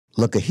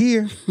Look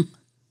here.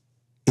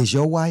 Is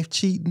your wife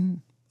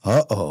cheating?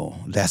 Uh-oh.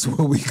 That's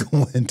where we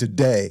going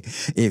today.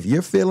 If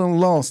you're feeling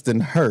lost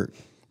and hurt,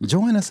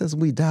 join us as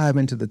we dive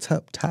into the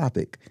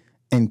topic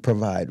and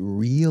provide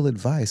real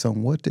advice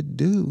on what to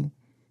do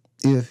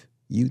if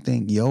you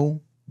think your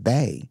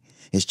bae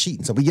is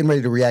cheating. So we're getting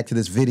ready to react to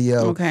this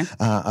video. Okay.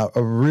 A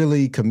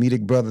really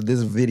comedic brother.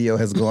 This video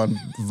has gone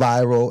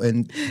viral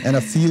in a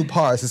few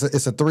parts.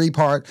 It's a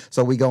 3-part.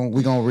 So we're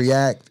gonna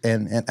react,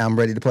 and I'm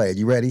ready to play it.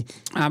 You ready?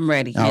 I'm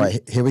ready. All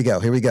right. Here we go.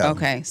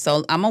 Okay.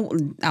 So I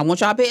want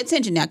y'all to pay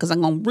attention now because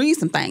I'm gonna read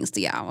some things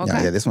to y'all.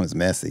 Okay. Yeah, this one's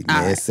messy.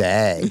 All messy.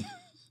 Right.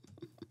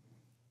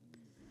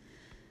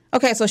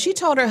 Okay, so she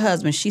told her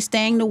husband she's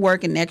staying to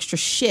work an extra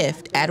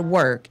shift at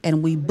work,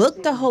 and we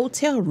booked a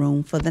hotel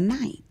room for the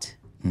night.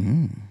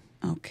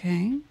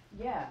 Okay.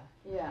 Yeah,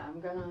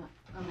 I'm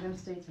gonna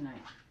stay tonight.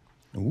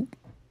 Ooh.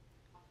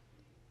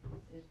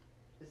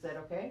 Is that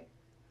okay?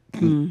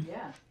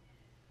 Yeah.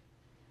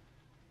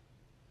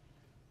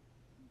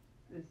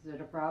 Is it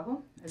a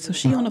problem? So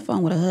she on the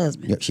phone with her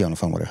husband. Yep, she on the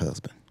phone with her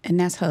husband. And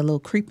that's her little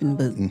creeping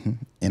boo.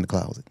 In the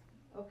closet.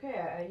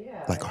 Okay,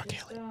 yeah. Like R.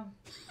 Kelly.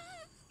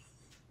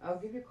 I'll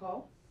give you a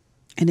call.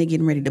 And they're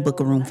getting ready to book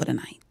a room for the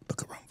night.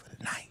 Book a room for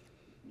the night.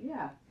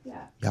 Yeah.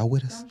 Y'all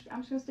with us?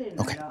 I'm just gonna stay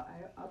tonight. Okay.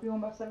 I'll be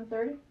home about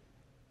 7:30.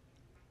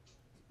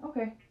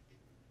 Okay.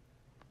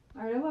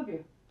 All right, I love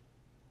you.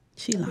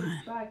 She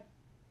lying. Bye.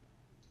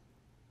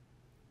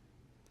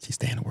 She's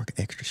staying to work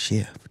an extra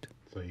shift.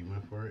 So you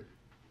went for it?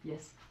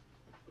 Yes.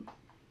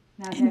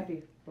 Not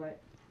happy,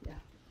 but yeah.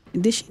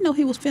 Did she know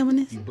he was filming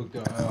this? You booked a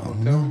hotel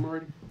room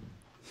already?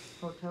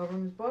 Hotel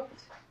room is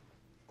booked.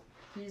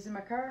 Keys in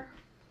my car.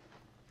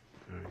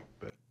 All right,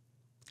 bet.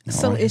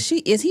 So is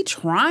he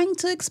trying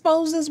to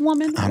expose this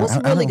woman? What's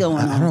really going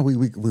on? I don't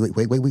know.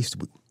 Wait.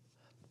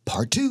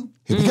 Part 2.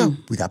 Here we go.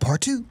 We got part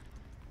 2.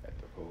 At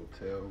the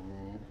hotel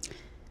room.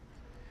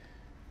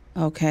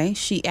 Okay,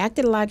 she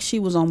acted like she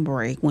was on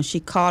break when she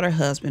called her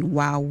husband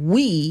while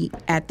we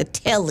at the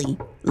telly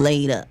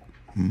laid up.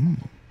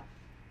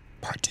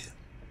 Part 2.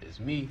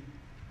 It's me.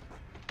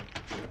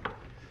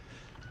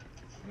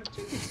 What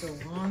took you so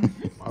long?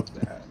 My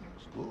bad.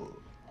 It's good.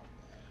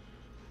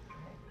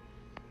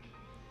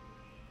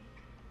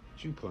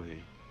 What you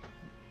playing?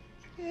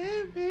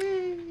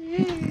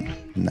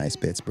 Nice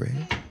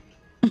bedspread.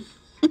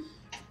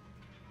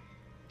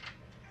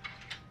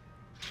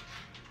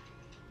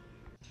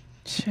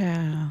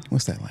 Child.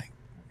 What's that like?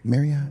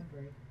 Marriott?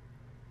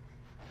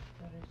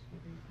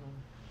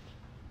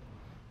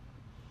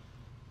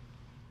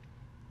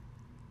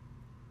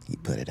 He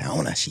put it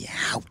on her. She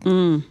out.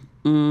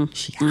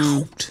 She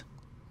out.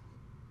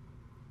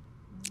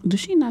 Does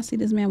she not see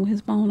this man with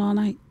his phone all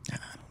night? I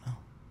don't know.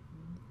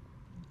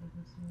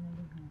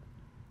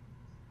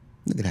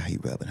 Look at how he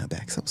rubbing her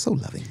back. So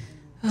loving.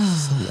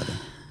 So loving.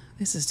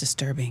 This is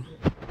disturbing.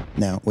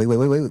 Now, wait.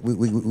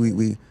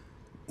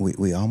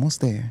 We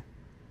almost there.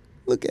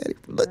 Look at it.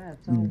 Look.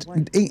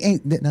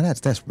 Now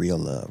that's real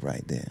love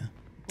right there.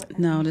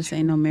 No, this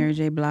ain't no Mary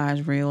J.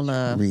 Blige real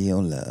love.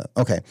 Real love.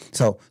 Okay.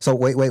 So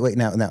wait.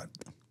 Now,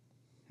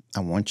 I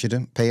want you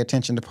to pay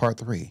attention to part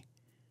 3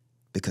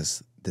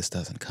 because this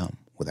doesn't come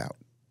without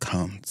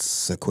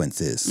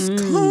consequences.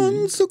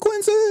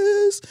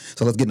 Consequences.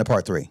 So let's get into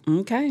part 3.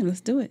 Okay,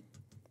 let's do it.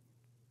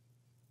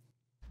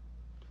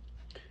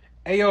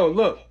 Hey, yo,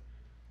 look.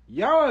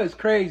 Y'all is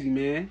crazy,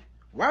 man.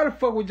 Why the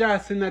fuck would y'all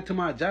send that to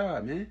my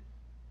job, man?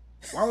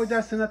 Why would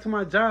y'all send that to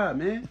my job,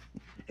 man?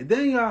 And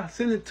then y'all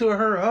send it to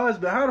her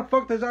husband. How the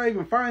fuck does y'all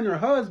even find her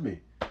husband?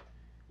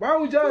 Why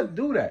would y'all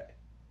do that?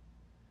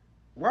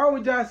 Why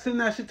would y'all send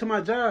that shit to my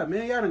job,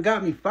 man? Y'all done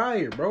got me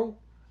fired, bro.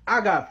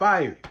 I got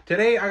fired.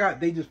 Today,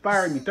 they just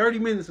fired me 30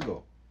 minutes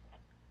ago.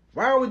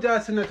 Why would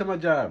y'all send that to my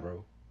job,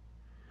 bro?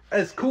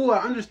 It's cool. I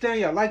understand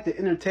y'all like the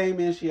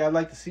entertainment shit. I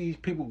like to see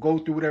people go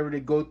through whatever they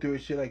go through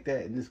and shit like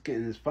that. And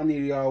it's funny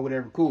to y'all,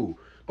 whatever, cool.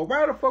 But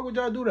why the fuck would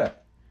y'all do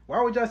that?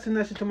 Why would y'all send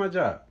that shit to my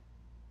job?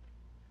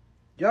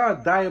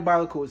 Y'all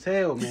diabolical as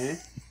hell, man.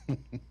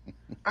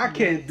 I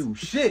can't do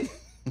shit.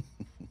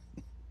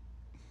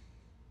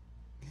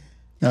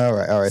 All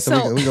right.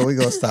 So we're going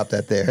to stop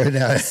that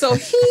there. So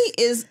he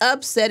is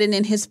upset and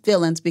in his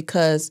feelings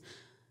because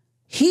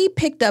he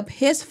picked up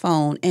his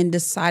phone and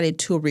decided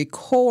to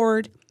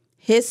record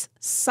his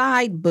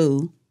side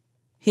boo,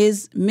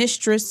 his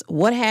mistress,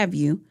 what have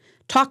you,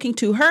 talking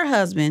to her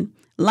husband,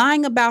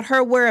 lying about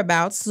her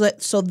whereabouts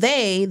so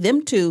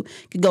them two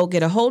could go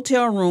get a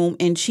hotel room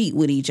and cheat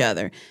with each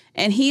other.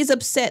 And he's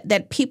upset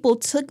that people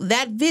took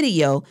that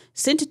video,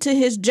 sent it to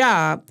his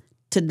job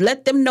to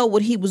let them know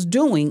what he was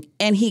doing,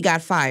 and he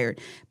got fired.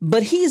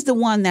 But he's the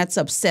one that's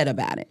upset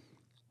about it.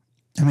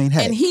 I mean,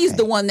 hey. And he's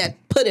the one that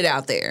put it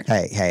out there.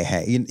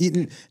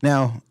 Hey.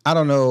 Now, I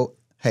don't know.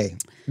 Hey,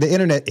 the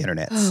internet.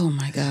 Oh,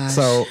 my gosh.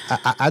 So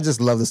I just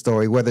love the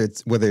story, whether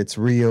it's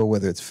real,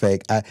 whether it's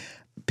fake.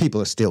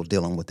 people are still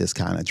dealing with this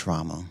kind of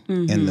drama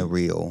in the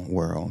real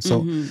world.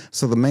 So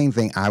so the main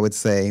thing I would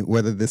say,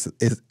 whether this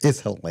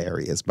is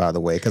hilarious, by the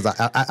way, because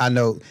I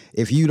know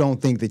if you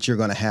don't think that you're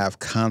going to have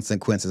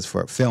consequences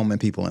for filming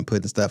people and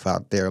putting stuff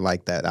out there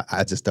like that,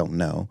 I just don't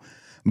know.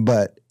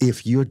 But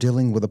if you're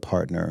dealing with a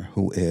partner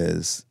who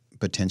is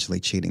potentially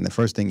cheating, the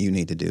first thing you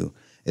need to do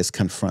is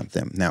confront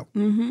them. Now,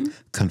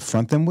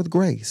 confront them with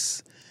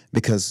grace,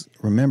 because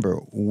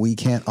remember, we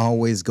can't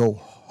always go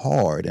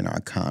hard in our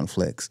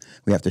conflicts.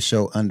 We have to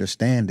show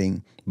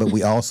understanding, but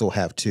we also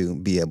have to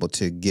be able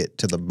to get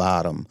to the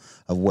bottom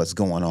of what's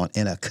going on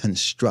in a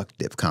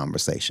constructive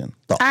conversation.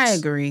 Thoughts? I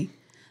agree.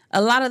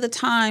 A lot of the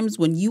times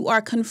when you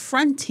are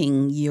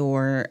confronting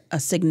your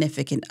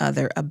significant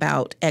other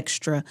about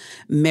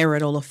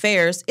extramarital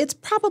affairs, it's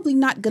probably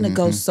not going to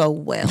go so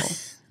well.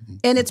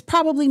 And it's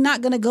probably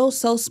not going to go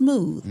so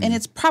smooth. And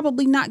it's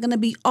probably not going to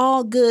be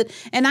all good.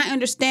 And I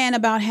understand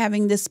about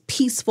having this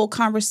peaceful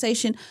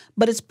conversation,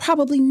 but it's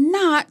probably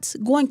not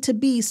going to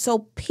be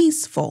so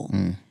peaceful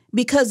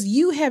because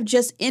you have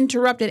just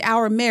interrupted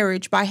our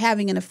marriage by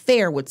having an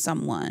affair with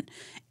someone.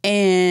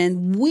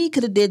 And we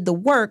could have did the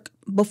work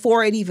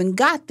before it even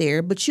got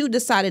there, but you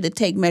decided to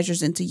take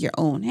measures into your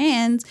own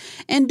hands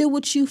and do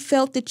what you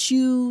felt that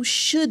you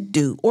should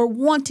do or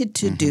wanted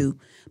to do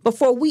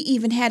before we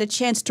even had a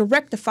chance to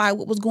rectify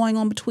what was going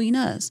on between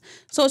us.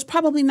 So it's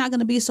probably not going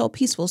to be so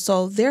peaceful.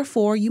 So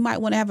therefore, you might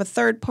want to have a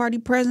third party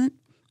present,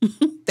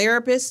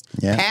 therapist,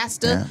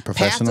 pastor,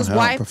 pastor's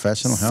wife,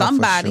 professional help,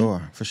 somebody,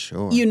 for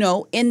sure. You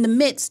know, in the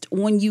midst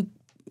when you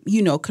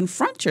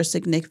confront your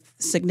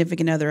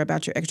significant other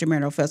about your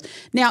extramarital affairs.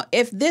 Now,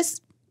 if this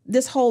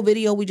whole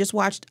video we just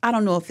watched, I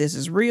don't know if this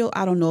is real.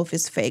 I don't know if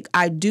it's fake.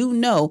 I do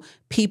know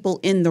people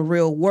in the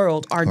real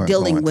world are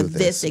dealing with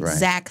this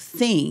exact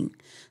thing.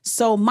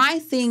 So my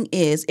thing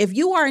is, if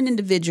you are an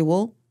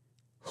individual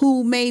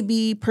who may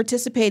be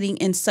participating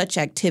in such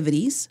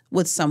activities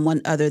with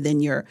someone other than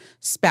your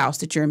spouse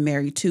that you're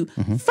married to,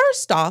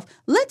 first off,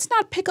 let's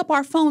not pick up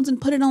our phones and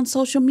put it on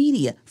social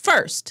media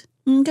first.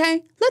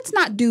 Okay? Let's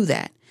not do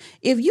that.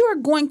 If you are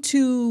going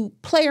to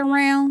play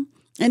around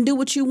and do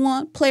what you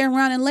want, play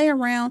around and lay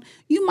around,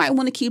 you might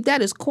want to keep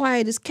that as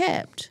quiet as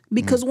kept.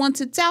 Because once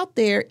it's out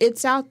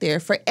there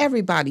for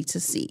everybody to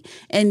see.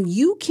 And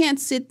you can't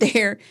sit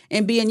there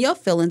and be in your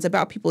feelings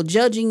about people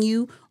judging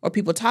you or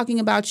people talking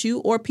about you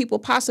or people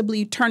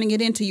possibly turning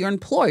it into your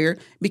employer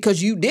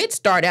because you did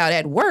start out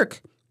at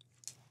work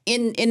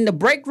in the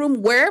break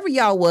room, wherever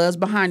y'all was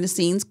behind the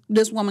scenes,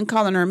 this woman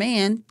calling her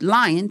man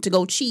lying to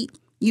go cheat.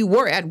 You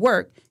were at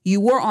work. You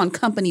were on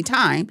company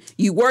time.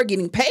 You were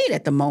getting paid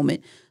at the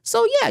moment.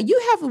 So, yeah, you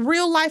have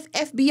real life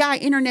FBI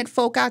internet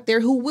folk out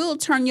there who will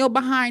turn your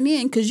behind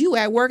in because you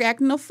at work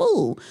acting a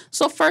fool.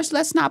 So first,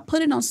 let's not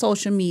put it on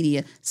social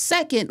media.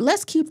 Second,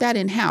 let's keep that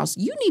in-house.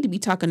 You need to be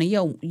talking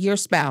to your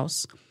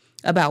spouse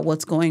about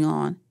what's going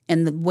on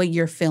and the way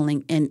you're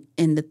feeling and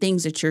the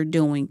things that you're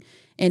doing.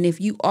 And if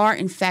you are,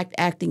 in fact,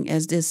 acting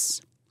as this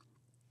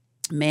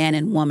man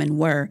and woman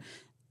were,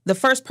 the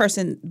first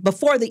person,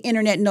 before the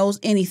internet knows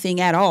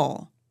anything at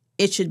all,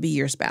 it should be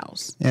your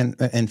spouse.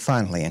 And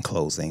finally, in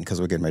closing, because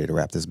we're getting ready to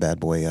wrap this bad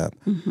boy up,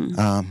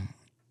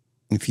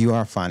 if you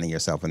are finding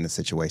yourself in this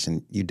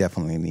situation, you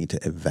definitely need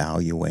to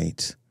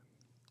evaluate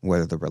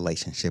whether the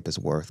relationship is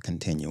worth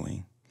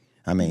continuing.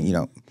 I mean,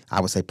 I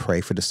would say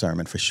pray for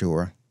discernment for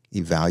sure.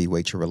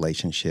 Evaluate your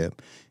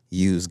relationship.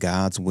 Use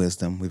God's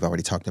wisdom. We've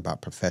already talked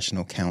about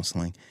professional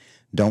counseling.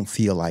 Don't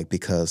feel like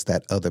because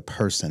that other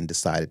person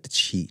decided to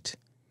cheat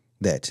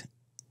that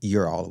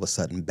you're all of a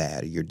sudden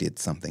bad or you did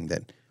something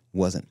that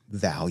wasn't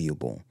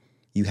valuable.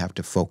 You have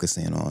to focus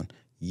in on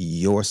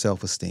your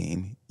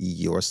self-esteem,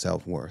 your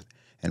self-worth,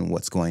 and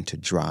what's going to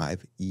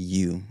drive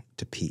you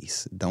to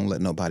peace. Don't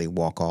let nobody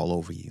walk all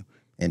over you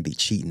and be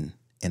cheating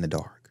in the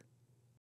dark.